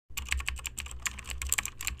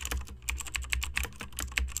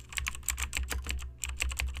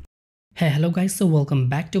Hey, hello guys, so welcome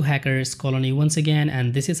back to Hackers Colony once again,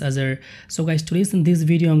 and this is Azhar. So guys, today's in this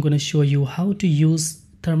video I'm going to show you how to use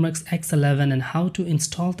Termux X11 and how to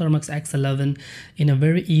install Termux X11 in a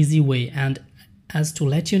very easy way. And as to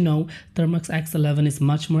let you know, Termux X11 is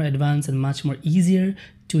much more advanced and much more easier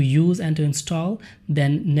to use and to install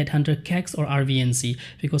than NetHunter KEX or RVNC,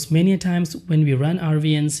 because many times when we run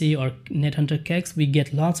RVNC or NetHunter KEX, we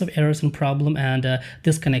get lots of errors and problem and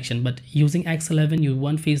disconnection. But using X11, you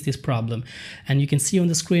won't face this problem. And you can see on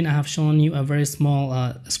the screen, I have shown you a very small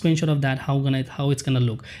screenshot of that, how it's gonna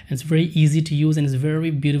look. And it's very easy to use and it's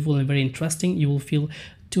very beautiful and very interesting. You will feel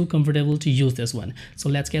too comfortable to use this one. So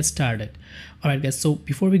let's get started. Alright guys, so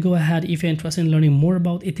before we go ahead, if you're interested in learning more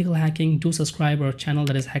about ethical hacking, do subscribe our channel,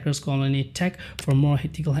 that is Hackers Colony Tech, for more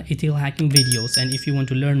ethical hacking videos. And if you want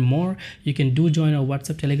to learn more, you can do join our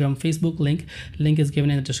WhatsApp, Telegram, Facebook link is given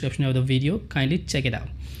in the description of the video. Kindly check it out.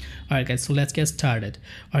 Alright guys, so let's get started.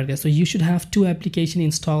 Alright guys, so you should have two applications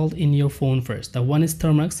installed in your phone first. The one is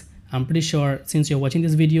Termux. I'm pretty sure since you're watching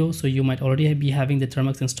this video, so you might already be having the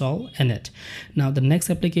Termux install in it. Now the next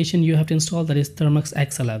application you have to install, that is Termux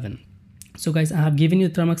X11. So guys, I have given you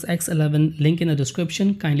the Termux X11 link in the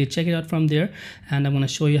description. Kindly check it out from there, and I'm going to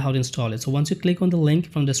show you how to install it. So once you click on the link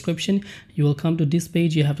from the description, you will come to this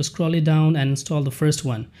page. You have to scroll it down and install the first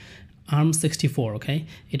one, ARM64. Okay,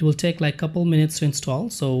 it will take like a couple minutes to install,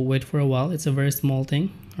 so wait for a while. It's a very small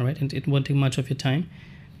thing, all right, and it won't take much of your time.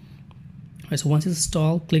 So once it's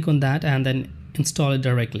installed, click on that and then install it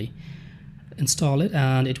directly. Install it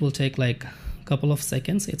and it will take like a couple of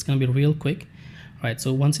seconds. It's going to be real quick. Right,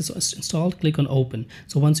 so once it's installed, click on open.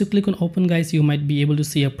 So once you click on open guys, you might be able to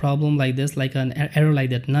see a problem like this, like an error like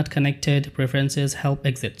that, not connected, preferences, help,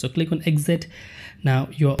 exit. So click on exit. Now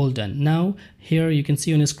you're all done. Now here you can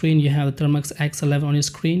see on your screen you have the Termux X11 on your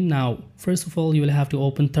screen. Now first of all, you will have to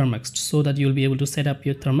open Termux so that you'll be able to set up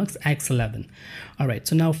your Termux X11. Alright,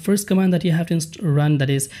 so now first command that you have to run,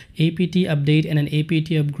 that is apt update and an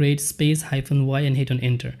apt upgrade space -y and hit on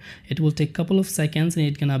enter. It will take a couple of seconds and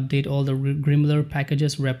it can update all the Grimoire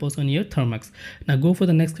packages repos on your Termux. Now go for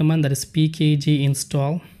the next command, that is pkg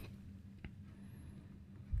install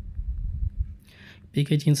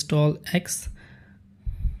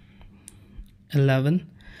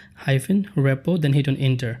X11-repo, then hit on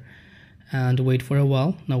enter and wait for a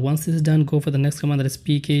while. Now once this is done, go for the next command, that is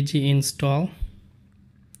pkg install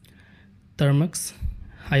Termux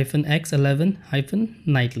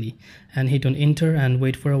 -X11-nightly and hit on enter and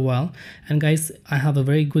wait for a while. And guys, I have a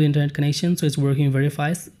very good internet connection, so it's working very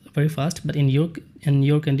fast, but in your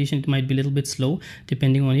condition it might be a little bit slow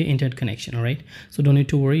depending on your internet connection. All right, so don't need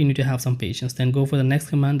to worry, you need to have some patience. Then go for the next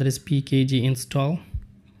command, that is pkg install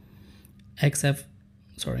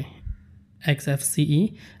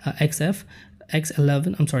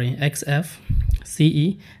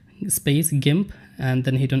XFCE space GIMP and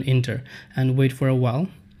then hit on enter and wait for a while.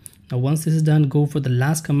 Now once this is done, go for the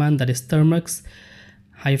last command, that is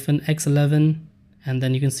Termux-X11, and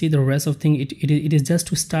then you can see the rest of thing. It is just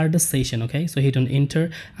to start the session. Okay, so hit on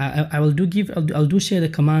enter. I'll do share the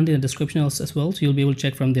command in the description as well, so you'll be able to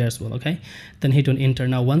check from there as well. Okay, then hit on enter.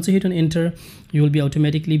 Now once you hit on enter, you will be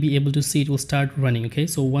automatically be able to see it will start running. Okay,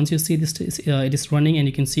 so once you see this it is running and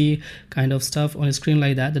you can see kind of stuff on the screen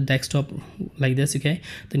like that, the desktop like this. Okay,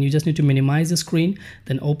 then you just need to minimize the screen,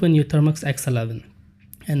 then open your Termux X11,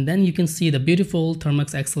 and then you can see the beautiful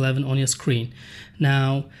Termux X11 on your screen.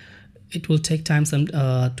 Now it will take time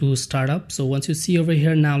to start up. So once you see over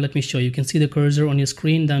here, now let me show you. You can see the cursor on your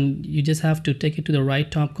screen. Then you just have to take it to the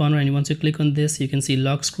right top corner, and once you click on this, you can see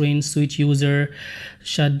lock screen, switch user,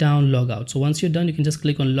 shutdown, logout. So once you're done, you can just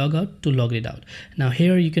click on logout to log it out. Now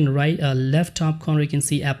here you can left top corner, you can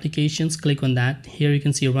see applications. Click on that. Here you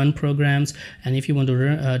can see run programs, and if you want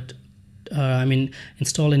to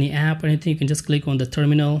install any app or anything, you can just click on the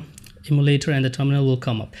terminal emulator and the terminal will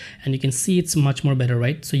come up, and you can see it's much more better,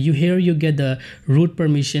 right? So you get the root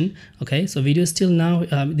permission. Okay, so video is still now,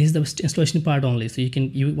 this is the installation part only, so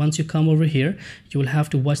once you come over here, you will have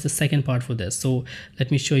to watch the second part for this. So let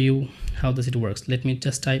me show you how it works. Let me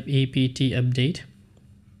just type apt update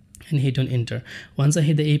and hit on enter. Once I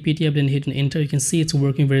hit the apt update and hit on enter, you can see it's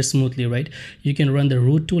working very smoothly, right? You can run the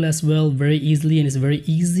root tool as well very easily, and it's very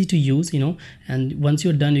easy to use, and once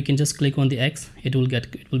you're done, you can just click on the X, it will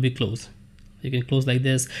be closed. You can close like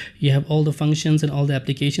this. You have all the functions and all the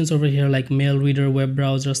applications over here, like mail reader, web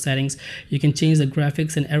browser, settings. You can change the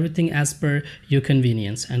graphics and everything as per your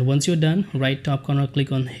convenience. And once you're done, right top corner, click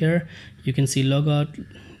on here, you can see logout.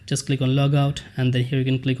 Just click on logout, and then here you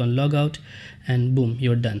can click on logout, and boom,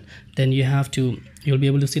 you're done. Then you'll be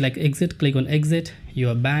able to see like exit. Click on exit, you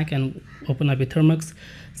are back and open up your Termux.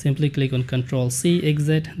 Simply click on Ctrl+C,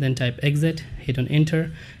 exit, then type exit, hit on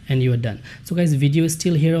enter, and you are done. So guys, video is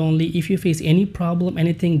still here only. If you face any problem,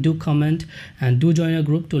 anything, do comment and do join a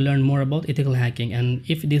group to learn more about ethical hacking. And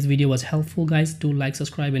if this video was helpful guys, do like,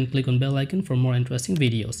 subscribe, and click on bell icon for more interesting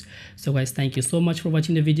videos. So guys, thank you so much for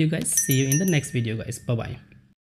watching the video guys. See you in the next video guys. Bye bye.